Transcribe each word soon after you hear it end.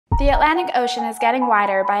The Atlantic Ocean is getting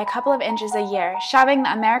wider by a couple of inches a year, shoving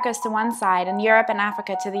the Americas to one side and Europe and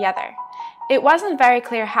Africa to the other. It wasn't very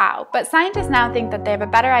clear how, but scientists now think that they have a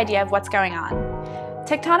better idea of what's going on.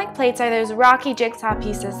 Tectonic plates are those rocky jigsaw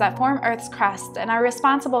pieces that form Earth's crust and are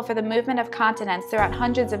responsible for the movement of continents throughout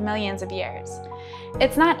hundreds of millions of years.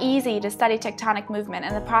 It's not easy to study tectonic movement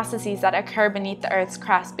and the processes that occur beneath the Earth's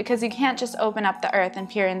crust because you can't just open up the Earth and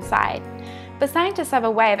peer inside. But scientists have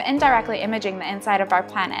a way of indirectly imaging the inside of our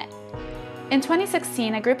planet. In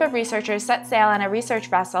 2016, a group of researchers set sail on a research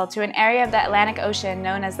vessel to an area of the Atlantic Ocean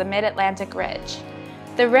known as the Mid-Atlantic Ridge.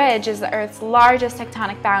 The ridge is the Earth's largest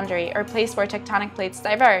tectonic boundary, or place where tectonic plates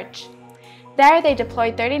diverge. There, they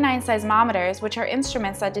deployed 39 seismometers, which are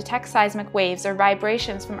instruments that detect seismic waves or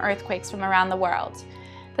vibrations from earthquakes from around the world.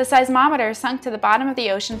 The seismometers sunk to the bottom of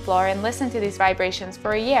the ocean floor and listened to these vibrations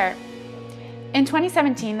for a year. In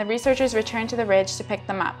 2017, the researchers returned to the ridge to pick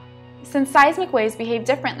them up. Since seismic waves behave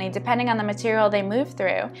differently depending on the material they move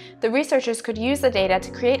through, the researchers could use the data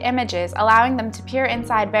to create images, allowing them to peer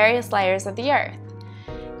inside various layers of the Earth.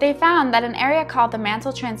 They found that an area called the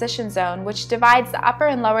mantle transition zone, which divides the upper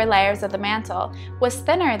and lower layers of the mantle, was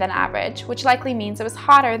thinner than average, which likely means it was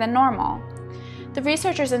hotter than normal. The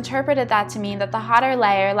researchers interpreted that to mean that the hotter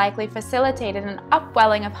layer likely facilitated an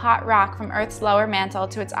upwelling of hot rock from Earth's lower mantle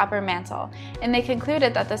to its upper mantle, and they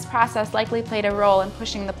concluded that this process likely played a role in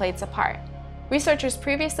pushing the plates apart. Researchers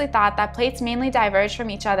previously thought that plates mainly diverge from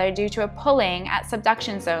each other due to a pulling at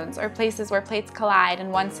subduction zones, or places where plates collide and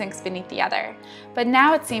one sinks beneath the other. But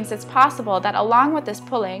now it seems it's possible that along with this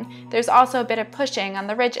pulling, there's also a bit of pushing on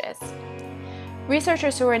the ridges.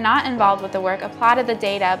 Researchers who were not involved with the work applauded the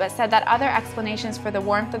data but said that other explanations for the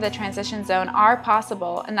warmth of the transition zone are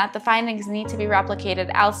possible and that the findings need to be replicated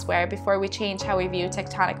elsewhere before we change how we view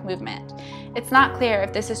tectonic movement. It's not clear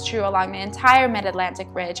if this is true along the entire Mid-Atlantic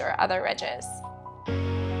Ridge or other ridges.